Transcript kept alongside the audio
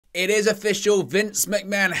It is official. Vince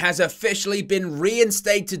McMahon has officially been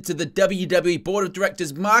reinstated to the WWE Board of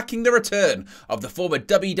Directors, marking the return of the former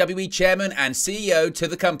WWE Chairman and CEO to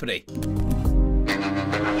the company.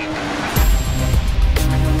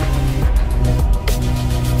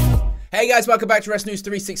 Hey guys, welcome back to Wrestling News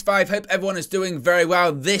 365. Hope everyone is doing very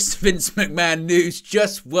well. This Vince McMahon news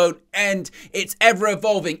just won't end. It's ever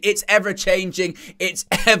evolving, it's ever changing, it's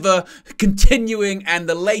ever continuing, and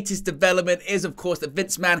the latest development is, of course, that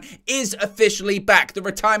Vince McMahon is officially back. The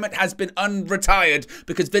retirement has been unretired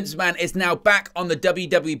because Vince McMahon is now back on the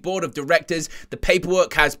WWE Board of Directors. The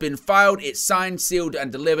paperwork has been filed, it's signed, sealed,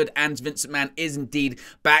 and delivered, and Vince McMahon is indeed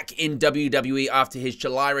back in WWE after his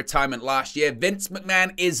July retirement last year. Vince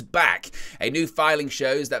McMahon is back. A new filing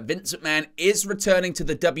shows that Vince McMahon is returning to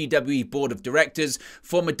the WWE Board of Directors.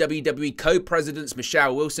 Former WWE co-presidents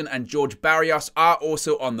Michelle Wilson and George Barrios are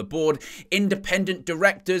also on the board. Independent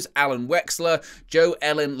directors Alan Wexler, Joe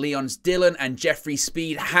Ellen Leons Dillon, and Jeffrey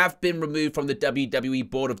Speed have been removed from the WWE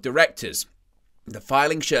Board of Directors. The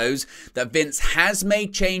filing shows that Vince has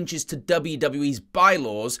made changes to WWE's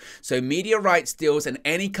bylaws, so media rights deals and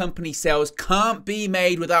any company sales can't be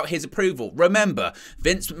made without his approval. Remember,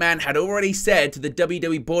 Vince McMahon had already said to the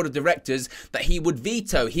WWE Board of Directors that he would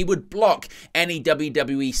veto, he would block any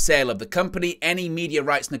WWE sale of the company, any media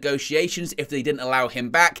rights negotiations if they didn't allow him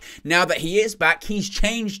back. Now that he is back, he's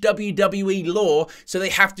changed WWE law, so they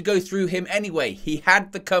have to go through him anyway. He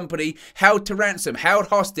had the company held to ransom, held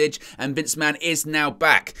hostage, and Vince McMahon is now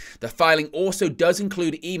back. The filing also does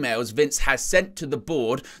include emails Vince has sent to the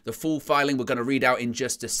board. The full filing we're going to read out in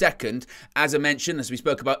just a second. As I mentioned, as we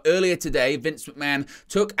spoke about earlier today, Vince McMahon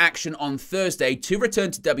took action on Thursday to return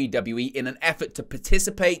to WWE in an effort to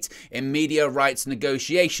participate in media rights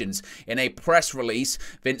negotiations. In a press release,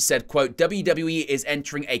 Vince said, quote, WWE is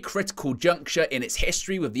entering a critical juncture in its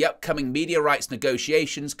history with the upcoming media rights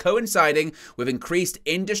negotiations coinciding with increased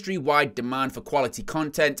industry-wide demand for quality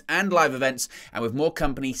content and live events, and with more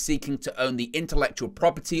companies seeking to own the intellectual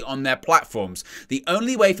property on their platforms. The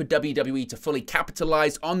only way for WWE to fully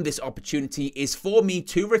capitalize on this opportunity is for me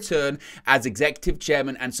to return as executive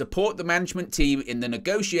chairman and support the management team in the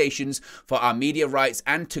negotiations for our media rights,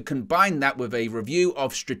 and to combine that with a review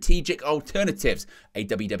of strategic alternatives, a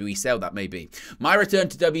WWE sale that may be. My return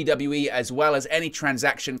to WWE, as well as any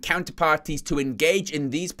transaction counterparties to engage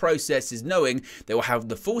in these processes, knowing they will have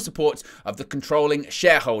the full support of the controlling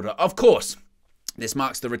shareholder. Of course, this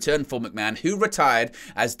marks the return for McMahon, who retired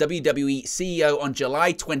as WWE CEO on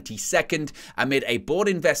July 22nd amid a board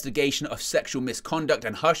investigation of sexual misconduct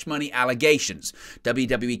and hush money allegations.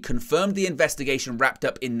 WWE confirmed the investigation wrapped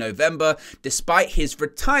up in November. Despite his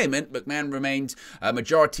retirement, McMahon retained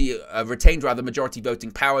majority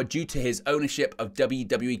voting power due to his ownership of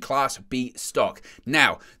WWE Class B stock.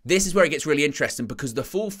 Now, this is where it gets really interesting because the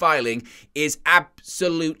full filing is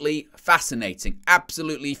absolutely fascinating.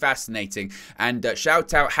 Absolutely fascinating. And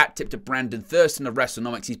shout out, hat tip to Brandon Thurston of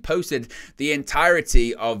WrestleNomics. He's posted the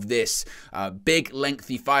entirety of this big,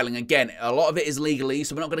 lengthy filing. Again, a lot of it is legalese,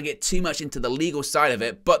 so we're not going to get too much into the legal side of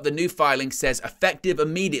it, but the new filing says, effective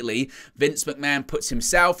immediately, Vince McMahon puts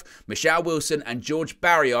himself, Michelle Wilson, and George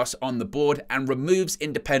Barrios on the board and removes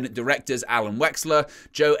independent directors Alan Wexler,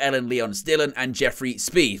 Joe Ellen Leons Dillon, and Jeffrey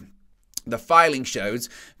Speed. The filing shows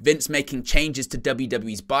Vince making changes to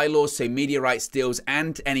WWE's bylaws, so media rights deals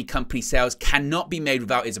and any company sales cannot be made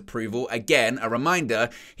without his approval. Again, a reminder,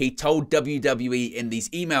 he told WWE in these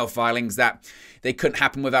email filings that they couldn't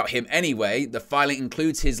happen without him anyway. The filing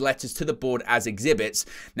includes his letters to the board as exhibits.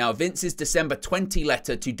 Now, Vince's December 20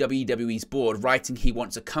 letter to WWE's board, writing he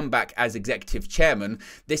wants to come back as executive chairman.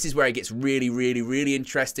 This is where it gets really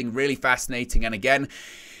interesting, really fascinating, and again,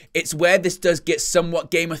 it's where this does get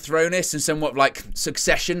somewhat Game of Thrones and somewhat like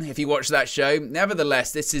Succession, if you watch that show.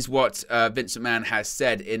 Nevertheless, this is what Vince McMahon has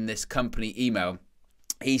said in this company email.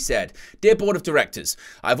 He said, "Dear Board of Directors,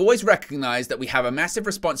 I've always recognized that we have a massive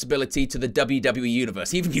responsibility to the WWE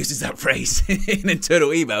Universe." He even uses that phrase in internal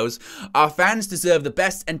emails. "Our fans deserve the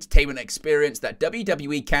best entertainment experience that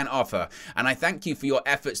WWE can offer, and I thank you for your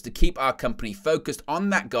efforts to keep our company focused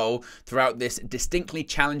on that goal throughout this distinctly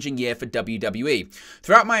challenging year for WWE.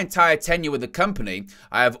 Throughout my entire tenure with the company,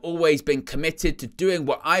 I have always been committed to doing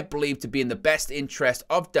what I believe to be in the best interest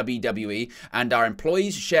of WWE and our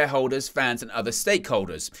employees, shareholders, fans, and other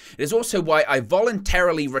stakeholders. It is also why I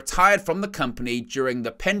voluntarily retired from the company during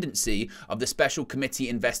the pendency of the special committee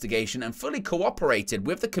investigation and fully cooperated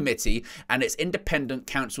with the committee and its independent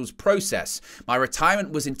counsel's process. My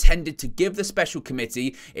retirement was intended to give the special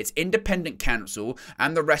committee, its independent counsel,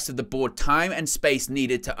 and the rest of the board time and space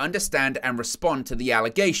needed to understand and respond to the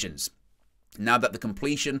allegations. Now that the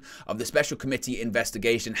completion of the special committee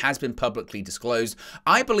investigation has been publicly disclosed,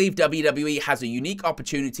 I believe WWE has a unique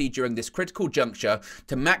opportunity during this critical juncture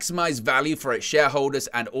to maximize value for its shareholders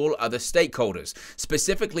and all other stakeholders,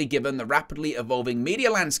 specifically given the rapidly evolving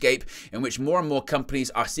media landscape in which more and more companies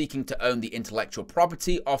are seeking to own the intellectual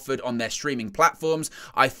property offered on their streaming platforms.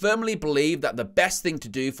 I firmly believe that the best thing to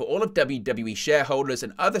do for all of WWE shareholders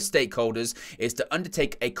and other stakeholders is to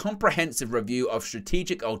undertake a comprehensive review of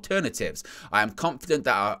strategic alternatives. I am confident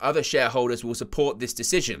that our other shareholders will support this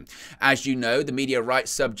decision. As you know, the media rights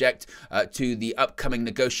subject to the upcoming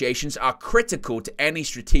negotiations are critical to any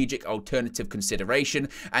strategic alternative consideration,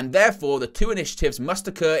 and therefore the two initiatives must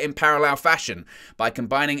occur in parallel fashion. By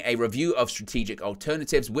combining a review of strategic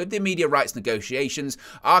alternatives with the media rights negotiations,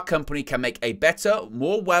 our company can make a better,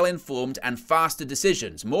 more well-informed and faster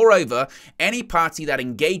decisions. Moreover, any party that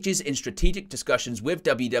engages in strategic discussions with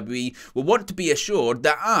WWE will want to be assured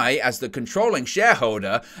that I, as the controlling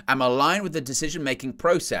shareholder, am aligned with the decision-making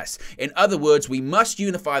process. In other words, we must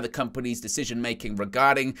unify the company's decision-making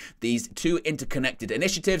regarding these two interconnected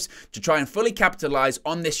initiatives to try and fully capitalize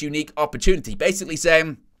on this unique opportunity. Basically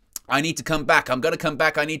saying, I need to come back. I'm going to come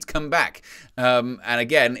back. I need to come back. And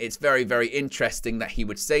again, it's very, very interesting that he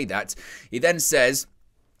would say that. He then says,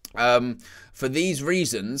 for these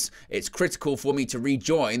reasons, it's critical for me to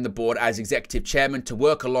rejoin the board as executive chairman to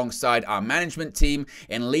work alongside our management team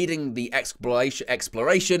in leading the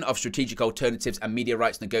exploration of strategic alternatives and media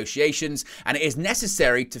rights negotiations, and it is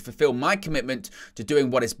necessary to fulfill my commitment to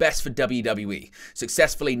doing what is best for WWE.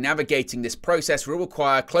 Successfully navigating this process will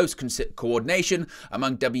require close coordination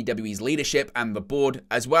among WWE's leadership and the board,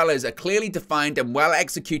 as well as a clearly defined and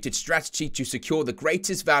well-executed strategy to secure the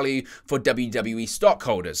greatest value for WWE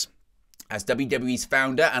stockholders. As WWE's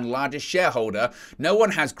founder and largest shareholder, no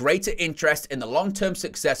one has greater interest in the long-term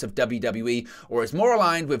success of WWE or is more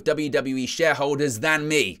aligned with WWE shareholders than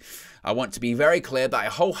me. I want to be very clear that I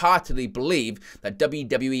wholeheartedly believe that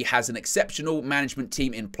WWE has an exceptional management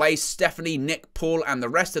team in place. Stephanie, Nick, Paul, and the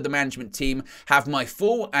rest of the management team have my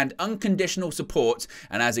full and unconditional support,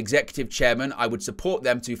 and as executive chairman, I would support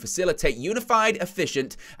them to facilitate unified,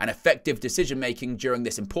 efficient, and effective decision-making during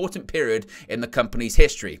this important period in the company's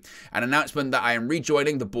history. An announcement that I am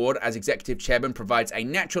rejoining the board as executive chairman provides a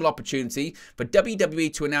natural opportunity for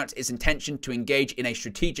WWE to announce its intention to engage in a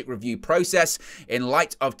strategic review process. In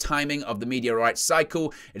light of timing of the media rights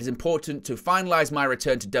cycle, it is important to finalize my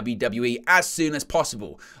return to WWE as soon as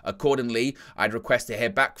possible. Accordingly, I'd request to hear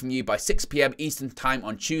back from you by 6 p.m. Eastern Time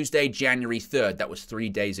on Tuesday, January 3rd. That was 3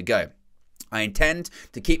 days ago. I intend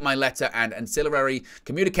to keep my letter and ancillary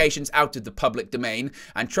communications out of the public domain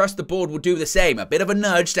and trust the board will do the same. A bit of a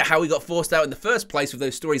nudge to how we got forced out in the first place with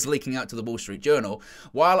those stories leaking out to the Wall Street Journal.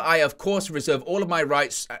 While I, of course, reserve all of my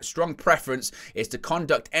rights, strong preference is to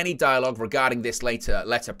conduct any dialogue regarding this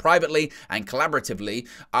letter privately and collaboratively.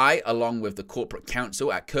 I, along with the corporate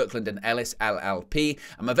counsel at Kirkland & Ellis LLP,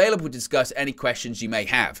 am available to discuss any questions you may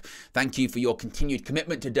have. Thank you for your continued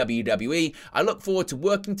commitment to WWE. I look forward to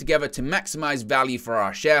working together to maximize value for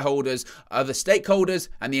our shareholders, other stakeholders,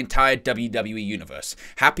 and the entire WWE universe.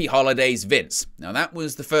 Happy holidays, Vince. Now, that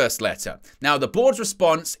was the first letter. Now, the board's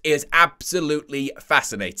response is absolutely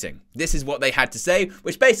fascinating. This is what they had to say,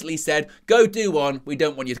 which basically said, go do one, we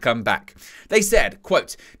don't want you to come back. They said,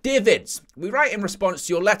 quote, Dear Vince, we write in response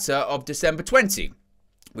to your letter of December 20.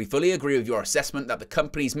 We fully agree with your assessment that the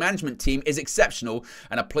company's management team is exceptional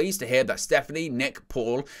and are pleased to hear that Stephanie, Nick,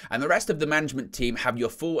 Paul, and the rest of the management team have your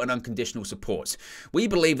full and unconditional support. We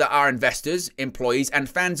believe that our investors, employees, and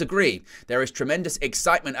fans agree. There is tremendous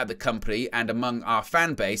excitement at the company and among our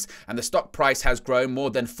fan base, and the stock price has grown more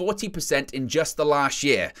than 40% in just the last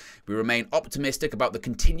year. We remain optimistic about the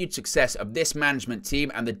continued success of this management team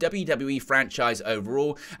and the WWE franchise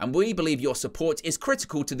overall, and we believe your support is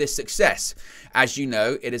critical to this success. As you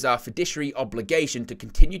know, it is our fiduciary obligation to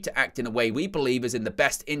continue to act in a way we believe is in the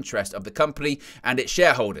best interest of the company and its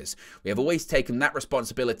shareholders. We have always taken that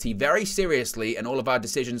responsibility very seriously, and all of our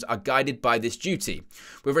decisions are guided by this duty.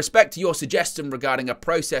 With respect to your suggestion regarding a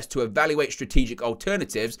process to evaluate strategic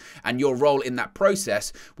alternatives and your role in that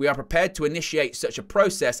process, we are prepared to initiate such a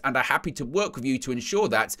process and are happy to work with you to ensure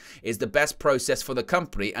that is the best process for the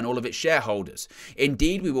company and all of its shareholders.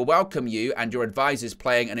 Indeed, we will welcome you and your advisors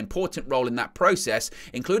playing an important role in that process,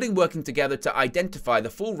 including working together to identify the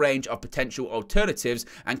full range of potential alternatives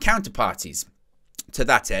and counterparties. To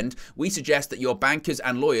that end, we suggest that your bankers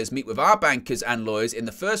and lawyers meet with our bankers and lawyers in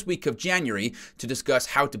the first week of January to discuss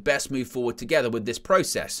how to best move forward together with this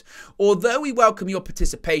process. Although we welcome your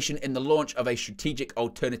participation in the launch of a strategic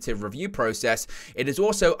alternative review process, it is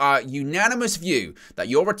also our unanimous view that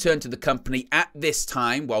your return to the company at this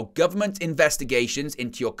time, while government investigations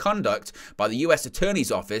into your conduct by the US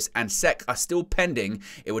Attorney's Office and SEC are still pending,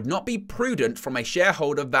 it would not be prudent from a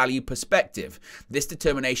shareholder value perspective. This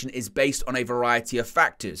determination is based on a variety of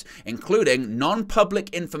factors, including non-public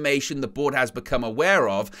information the board has become aware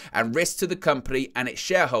of and risks to the company and its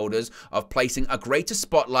shareholders of placing a greater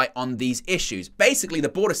spotlight on these issues. Basically, the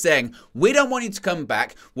board is saying, we don't want you to come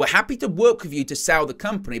back. We're happy to work with you to sell the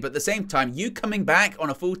company, but at the same time, you coming back on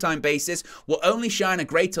a full-time basis will only shine a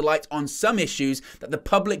greater light on some issues that the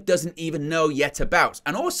public doesn't even know yet about.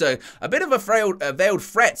 And also, a bit of a veiled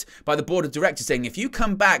threat by the board of directors saying, if you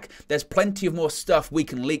come back, there's plenty of more stuff we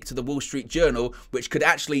can leak to the Wall Street Journal, which could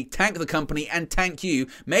actually tank the company and tank you,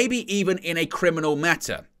 maybe even in a criminal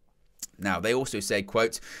matter. Now, they also say,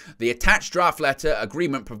 quote, the attached draft letter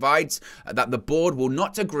agreement provides that the board will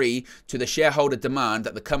not agree to the shareholder demand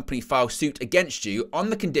that the company file suit against you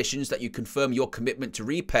on the conditions that you confirm your commitment to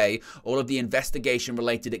repay all of the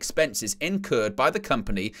investigation-related expenses incurred by the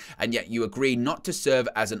company, and yet you agree not to serve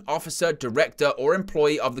as an officer, director, or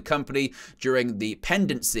employee of the company during the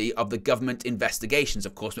pendency of the government investigations.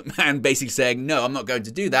 Of course, McMahon basically saying, no, I'm not going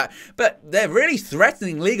to do that, but they're really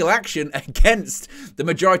threatening legal action against the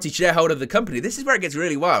majority shareholder of the company. This is where it gets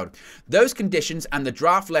really wild. Those conditions and the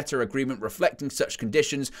draft letter agreement reflecting such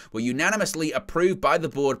conditions were unanimously approved by the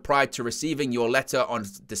board prior to receiving your letter on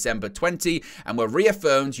December 20 and were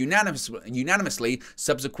reaffirmed unanimously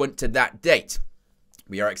subsequent to that date.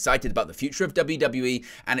 We are excited about the future of WWE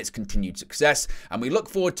and its continued success, and we look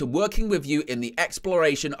forward to working with you in the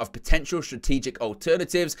exploration of potential strategic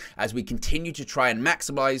alternatives as we continue to try and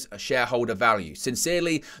maximize shareholder value.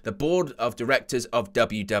 Sincerely, the Board of Directors of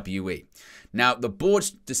WWE. Now, the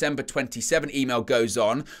board's December 27 email goes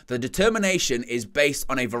on. The determination is based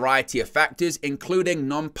on a variety of factors, including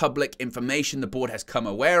non-public information the board has come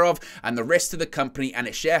aware of and the risk to the company and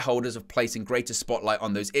its shareholders of placing greater spotlight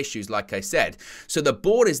on those issues, like I said. So the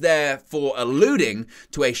board is therefore alluding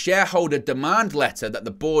to a shareholder demand letter that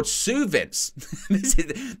the board sue Vince.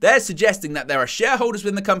 They're suggesting that there are shareholders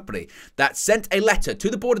within the company that sent a letter to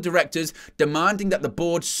the board of directors demanding that the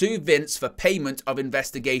board sue Vince for payment of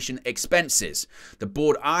investigation expenses. The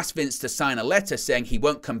board asked Vince to sign a letter saying he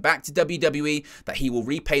won't come back to WWE, that he will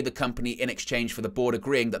repay the company in exchange for the board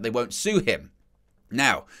agreeing that they won't sue him.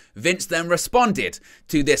 Now, Vince then responded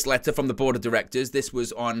to this letter from the board of directors. This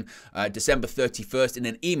was on December 31st in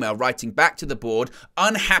an email writing back to the board,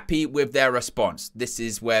 unhappy with their response. This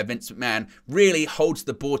is where Vince McMahon really holds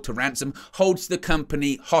the board to ransom, holds the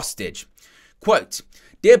company hostage. Quote,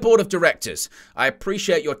 Dear Board of Directors, I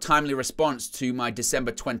appreciate your timely response to my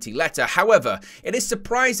December 20 letter. However, it is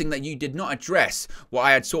surprising that you did not address what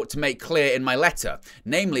I had sought to make clear in my letter,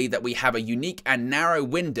 namely that we have a unique and narrow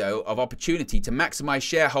window of opportunity to maximize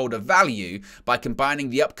shareholder value by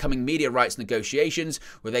combining the upcoming media rights negotiations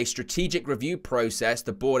with a strategic review process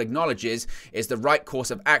the board acknowledges is the right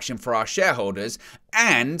course of action for our shareholders,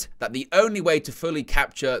 and that the only way to fully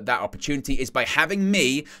capture that opportunity is by having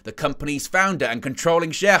me, the company's founder and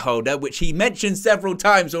controlling shareholder, which he mentioned several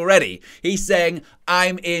times already. He's saying,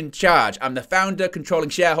 I'm in charge. I'm the founder, controlling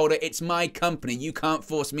shareholder. It's my company. You can't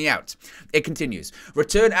force me out. It continues.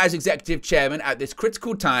 Return as executive chairman at this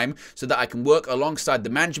critical time so that I can work alongside the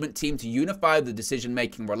management team to unify the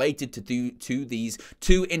decision-making related to these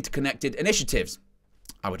two interconnected initiatives.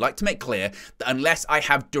 I would like to make clear that unless I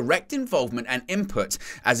have direct involvement and input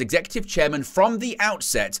as executive chairman from the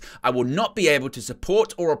outset, I will not be able to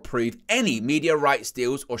support or approve any media rights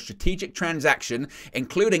deals or strategic transaction,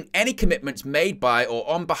 including any commitments made by or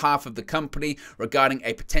on behalf of the company regarding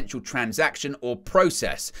a potential transaction or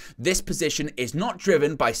process. This position is not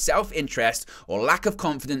driven by self-interest or lack of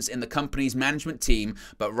confidence in the company's management team,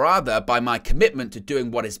 but rather by my commitment to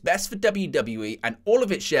doing what is best for WWE and all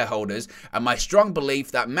of its shareholders, and my strong belief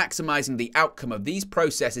that maximizing the outcome of these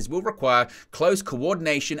processes will require close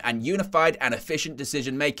coordination and unified and efficient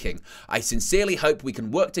decision making. I sincerely hope we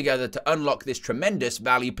can work together to unlock this tremendous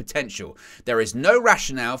value potential. There is no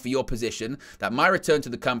rationale for your position that my return to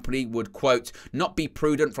the company would, quote, not be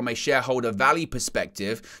prudent from a shareholder value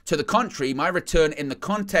perspective. To the contrary, my return in the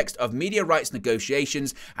context of media rights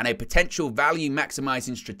negotiations and a potential value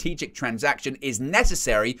maximizing strategic transaction is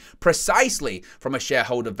necessary precisely from a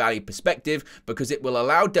shareholder value perspective, because it will will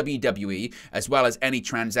allow WWE, as well as any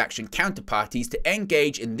transaction counterparties, to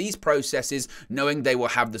engage in these processes knowing they will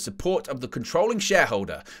have the support of the controlling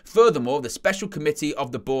shareholder. Furthermore, the special committee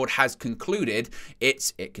of the board has concluded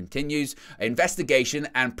it continues, investigation,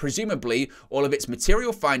 and presumably all of its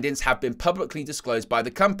material findings have been publicly disclosed by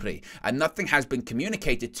the company, and nothing has been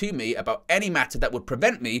communicated to me about any matter that would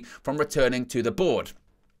prevent me from returning to the board.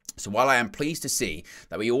 So while I am pleased to see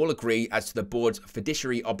that we all agree as to the board's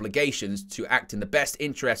fiduciary obligations to act in the best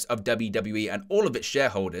interests of WWE and all of its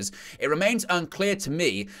shareholders, it remains unclear to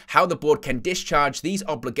me how the board can discharge these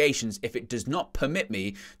obligations if it does not permit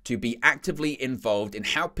me to be actively involved in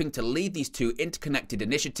helping to lead these two interconnected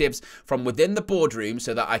initiatives from within the boardroom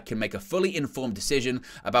so that I can make a fully informed decision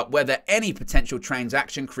about whether any potential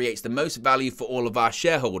transaction creates the most value for all of our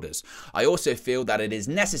shareholders. I also feel that it is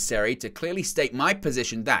necessary to clearly state my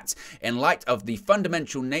position that, in light of the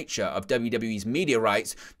fundamental nature of WWE's media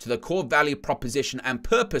rights to the core value proposition and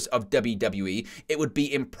purpose of WWE, it would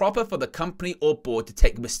be improper for the company or board to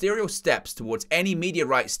take mysterious steps towards any media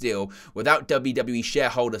rights deal without WWE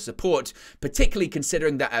shareholder support, particularly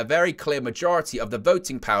considering that a very clear majority of the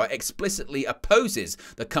voting power explicitly opposes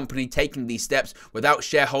the company taking these steps without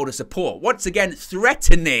shareholder support. Once again,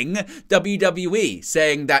 threatening WWE,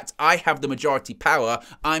 saying that I have the majority power,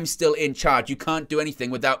 I'm still in charge, you can't do anything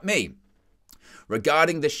without me.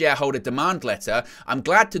 Regarding the shareholder demand letter, I'm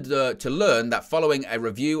glad to learn that following a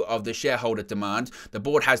review of the shareholder demand, the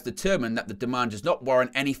board has determined that the demand does not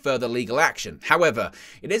warrant any further legal action. However,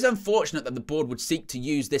 it is unfortunate that the board would seek to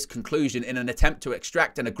use this conclusion in an attempt to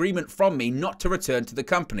extract an agreement from me not to return to the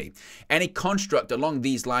company. Any construct along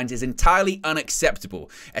these lines is entirely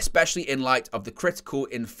unacceptable, especially in light of the critical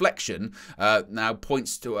inflection now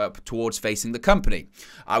points towards facing the company.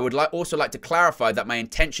 I would also like to clarify that my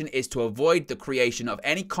intention is to avoid the creation of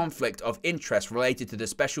any conflict of interest related to the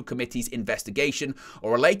special committee's investigation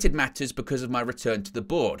or related matters because of my return to the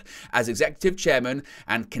board. As executive chairman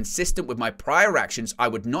and consistent with my prior actions, I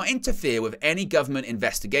would not interfere with any government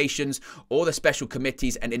investigations or the special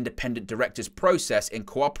committees and independent directors process in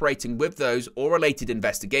cooperating with those or related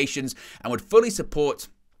investigations, and would fully support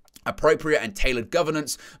appropriate and tailored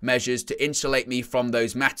governance measures to insulate me from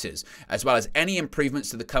those matters, as well as any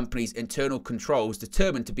improvements to the company's internal controls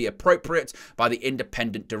determined to be appropriate by the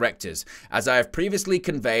independent directors. As I have previously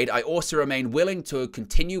conveyed, I also remain willing to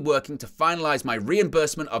continue working to finalize my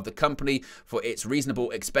reimbursement of the company for its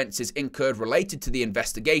reasonable expenses incurred related to the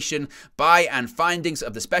investigation by and findings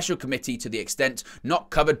of the special committee to the extent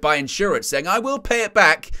not covered by insurance, saying I will pay it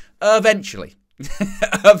back eventually.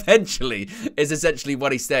 Eventually is essentially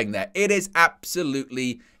what he's saying there. It is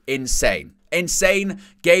absolutely insane. Insane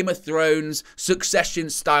Game of Thrones, Succession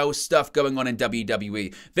style stuff going on in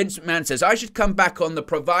WWE. Vince McMahon says, I should come back on the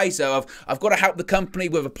proviso of I've got to help the company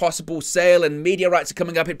with a possible sale and media rights are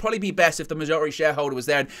coming up. It'd probably be best if the majority shareholder was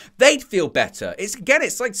there and they'd feel better.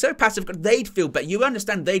 It's like so passive. They'd feel better. You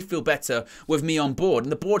understand they'd feel better with me on board.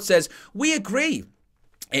 And the board says, we agree.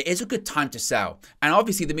 It is a good time to sell. And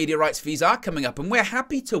obviously the media rights fees are coming up and we're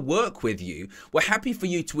happy to work with you. We're happy for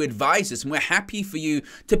you to advise us and we're happy for you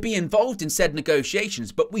to be involved in said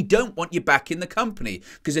negotiations, but we don't want you back in the company.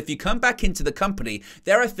 Because if you come back into the company,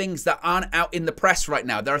 there are things that aren't out in the press right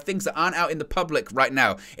now. There are things that aren't out in the public right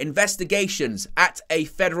now. Investigations at a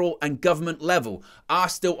federal and government level are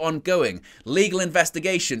still ongoing. Legal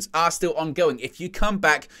investigations are still ongoing. If you come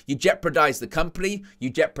back, you jeopardize the company, you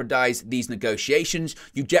jeopardize these negotiations,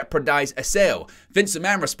 you jeopardize a sale. Vince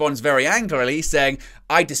McMahon responds very angrily saying,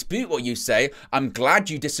 I dispute what you say. I'm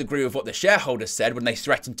glad you disagree with what the shareholders said when they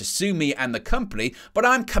threatened to sue me and the company, but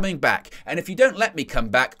I'm coming back. And if you don't let me come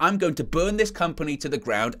back, I'm going to burn this company to the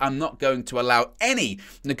ground. I'm not going to allow any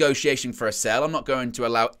negotiation for a sale. I'm not going to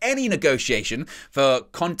allow any negotiation for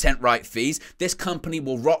content right fees. This company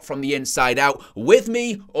will rot from the inside out with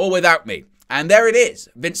me or without me. And there it is.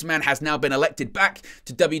 Vince McMahon has now been elected back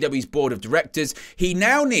to WWE's board of directors. He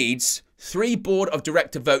now needs 3 board of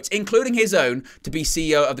director votes, including his own, to be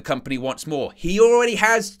CEO of the company once more. He already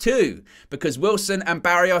has 2, because Wilson and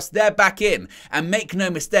Barrios, they're back in. And make no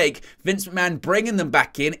mistake, Vince McMahon bringing them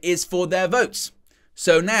back in is for their votes.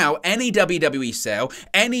 So now, any WWE sale,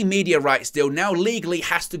 any media rights deal now legally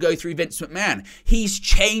has to go through Vince McMahon. He's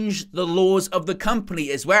changed the laws of the company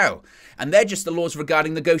as well. And they're just the laws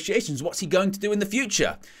regarding negotiations. What's he going to do in the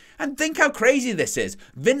future? And think how crazy this is.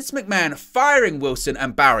 Vince McMahon firing Wilson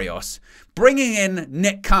and Barrios, bringing in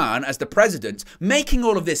Nick Khan as the president, making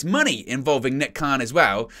all of this money involving Nick Khan as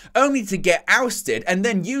well, only to get ousted and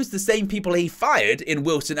then use the same people he fired in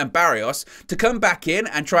Wilson and Barrios to come back in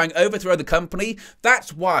and try and overthrow the company.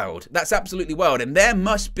 That's wild. That's absolutely wild. And there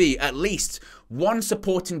must be at least one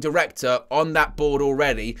supporting director on that board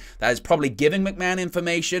already that is probably giving McMahon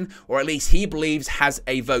information, or at least he believes has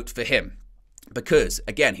a vote for him. Because,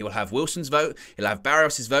 again, he will have Wilson's vote, he'll have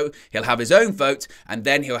Barrios' vote, he'll have his own vote, and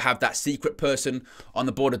then he'll have that secret person on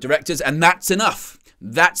the board of directors, and that's enough.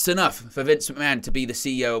 That's enough for Vince McMahon to be the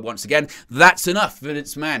CEO once again. That's enough for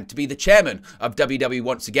Vince McMahon to be the chairman of WWE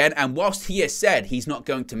once again. And whilst he has said he's not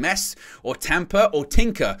going to mess or tamper or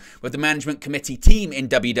tinker with the management committee team in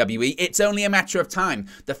WWE, it's only a matter of time.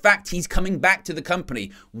 The fact he's coming back to the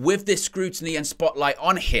company with this scrutiny and spotlight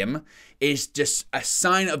on him is just a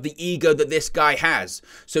sign of the ego that this guy has.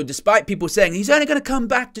 So despite people saying he's only going to come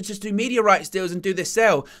back to just do media rights deals and do this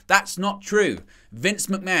sale, that's not true. Vince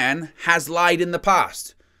McMahon has lied in the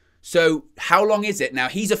past. So how long is it now?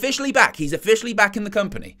 He's officially back. He's officially back in the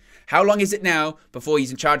company. How long is it now before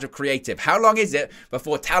he's in charge of creative? How long is it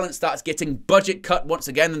before talent starts getting budget cut once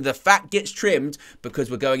again and the fat gets trimmed because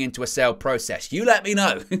we're going into a sale process? You let me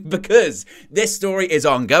know, because this story is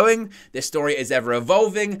ongoing. This story is ever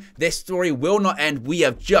evolving. This story will not end. We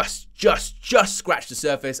have just scratched the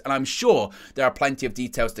surface, and I'm sure there are plenty of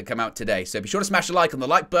details to come out today. So be sure to smash a like on the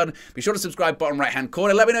like button. Be sure to subscribe bottom right hand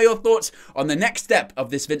corner. Let me know your thoughts on the next step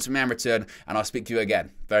of this Vince McMahon return, and I'll speak to you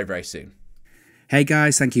again very, very soon. Hey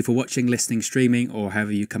guys, thank you for watching, listening, streaming, or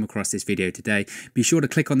however you come across this video today. Be sure to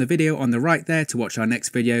click on the video on the right there to watch our next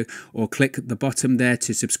video, or click the bottom there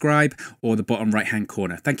to subscribe, or the bottom right hand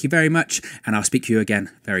corner. Thank you very much, and I'll speak to you again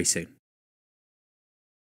very soon.